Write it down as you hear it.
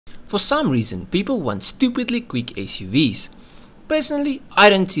For some reason, people want stupidly quick SUVs. Personally, I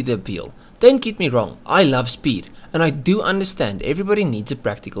don't see the appeal. Don't get me wrong, I love speed, and I do understand everybody needs a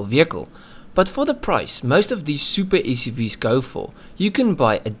practical vehicle. But for the price most of these super SUVs go for, you can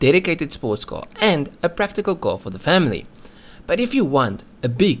buy a dedicated sports car and a practical car for the family. But if you want a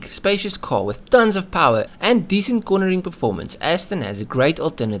big, spacious car with tons of power and decent cornering performance, Aston has a great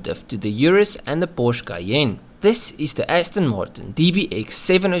alternative to the Urus and the Porsche Cayenne. This is the Aston Martin DBX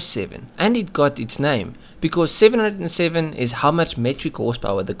 707, and it got its name because 707 is how much metric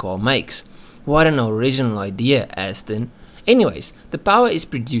horsepower the car makes. What an original idea, Aston. Anyways, the power is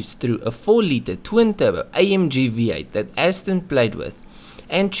produced through a 4-litre twin-turbo AMG V8 that Aston played with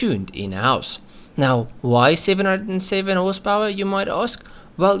and tuned in-house. Now, why 707 horsepower, you might ask?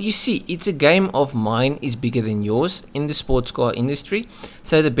 Well, you see, it's a game of mine is bigger than yours in the sports car industry.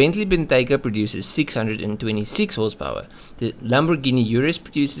 So the Bentley Bentayga produces 626 horsepower, the Lamborghini Urus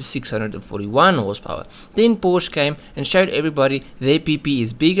produces 641 horsepower. Then Porsche came and showed everybody their PP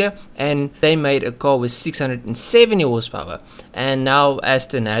is bigger, and they made a car with 670 horsepower. And now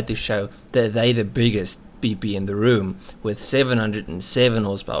Aston had to show that they're the biggest PP in the room with 707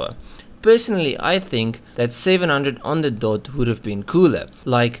 horsepower. Personally, I think that 700 on the dot would have been cooler,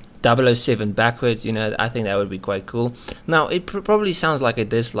 like 007 backwards, I think that would be quite cool. Now, it probably sounds like I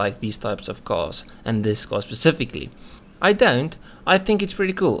dislike these types of cars, and this car specifically. I don't. I think it's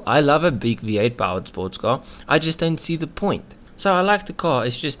pretty cool. I love a big V8 powered sports car, I just don't see the point. So I like the car,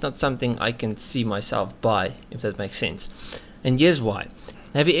 it's just not something I can see myself buy, if that makes sense. And here's why.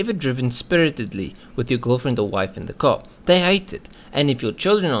 Have you ever driven spiritedly with your girlfriend or wife in the car? They hate it, and if your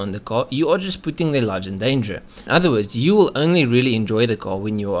children are in the car, you are just putting their lives in danger. In other words, you will only really enjoy the car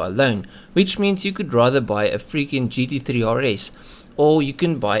when you are alone, which means you could rather buy a freaking GT3 RS, or you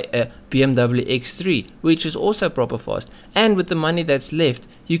can buy a BMW X3, which is also proper fast, and with the money that's left,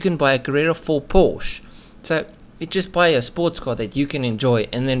 you can buy a Carrera 4 Porsche. So, just buy a sports car that you can enjoy,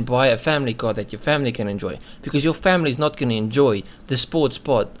 and then buy a family car that your family can enjoy, because your family is not going to enjoy the sports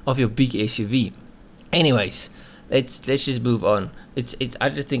part of your big SUV. Anyways, let's just move on. I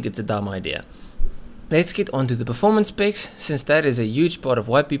just think it's a dumb idea. Let's get on to the performance specs, since that is a huge part of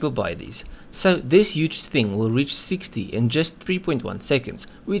why people buy these. So this huge thing will reach 60 in just 3.1 seconds,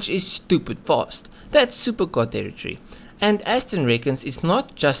 which is stupid fast. That's supercar territory. And Aston reckons it's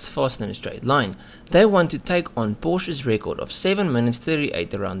not just fast in a straight line. They want to take on Porsche's record of 7 minutes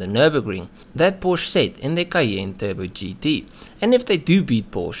 38 around the Nürburgring that Porsche set in their Cayenne Turbo GT. And if they do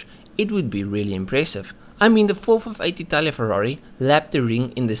beat Porsche, it would be really impressive. I mean, the 458 Italia Ferrari lapped the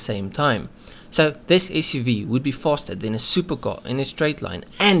ring in the same time. So this SUV would be faster than a supercar in a straight line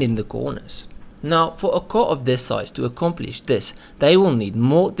and in the corners. Now, for a car of this size to accomplish this, they will need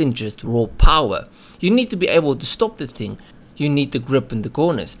more than just raw power. You need to be able to stop the thing, you need the grip in the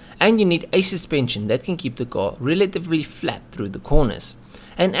corners, and you need a suspension that can keep the car relatively flat through the corners.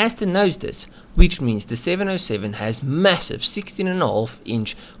 And Aston knows this, which means the 707 has massive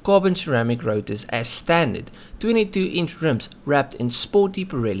 16.5-inch carbon ceramic rotors as standard, 22-inch rims wrapped in sporty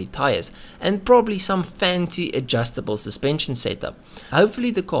Pirelli tires, and probably some fancy adjustable suspension setup.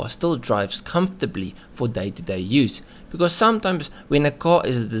 Hopefully the car still drives comfortably for day-to-day use, because sometimes when a car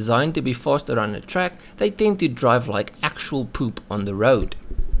is designed to be fast around a track, they tend to drive like actual poop on the road.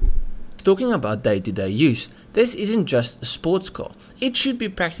 Talking about day-to-day use, this isn't just a sports car, it should be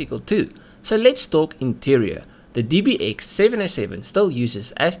practical too. So let's talk interior. The DBX 707 still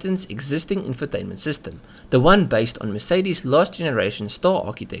uses Aston's existing infotainment system, the one based on Mercedes' last generation Star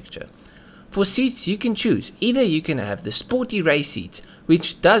architecture. For seats you can choose, either you can have the sporty race seats,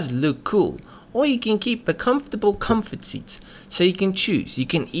 which does look cool, or you can keep the comfortable comfort seats. So you can choose, you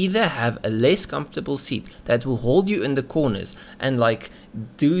can either have a less comfortable seat that will hold you in the corners and like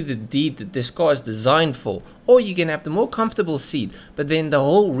do the deed that this car is designed for, or you can have the more comfortable seat, but then the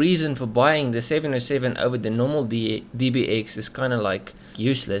whole reason for buying the 707 over the normal DBX is kind of like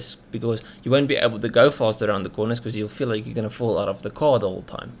useless, because you won't be able to go fast around the corners because you'll feel like you're going to fall out of the car the whole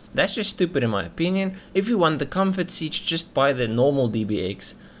time. That's just stupid in my opinion. If you want the comfort seats, just buy the normal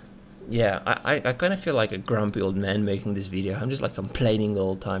DBX. Yeah, I kind of feel like a grumpy old man making this video. I'm just like complaining the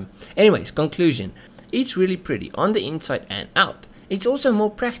whole time. Anyways, conclusion. It's really pretty on the inside and out. It's also more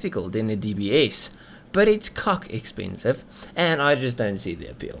practical than the DBS, but it's cock expensive and I just don't see the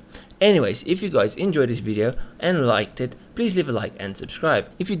appeal. Anyways, if you guys enjoyed this video and liked it, please leave a like and subscribe.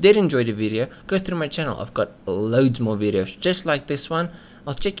 If you did enjoy the video, go through my channel. I've got loads more videos just like this one.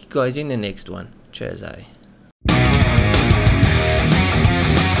 I'll check you guys in the next one. Cheers,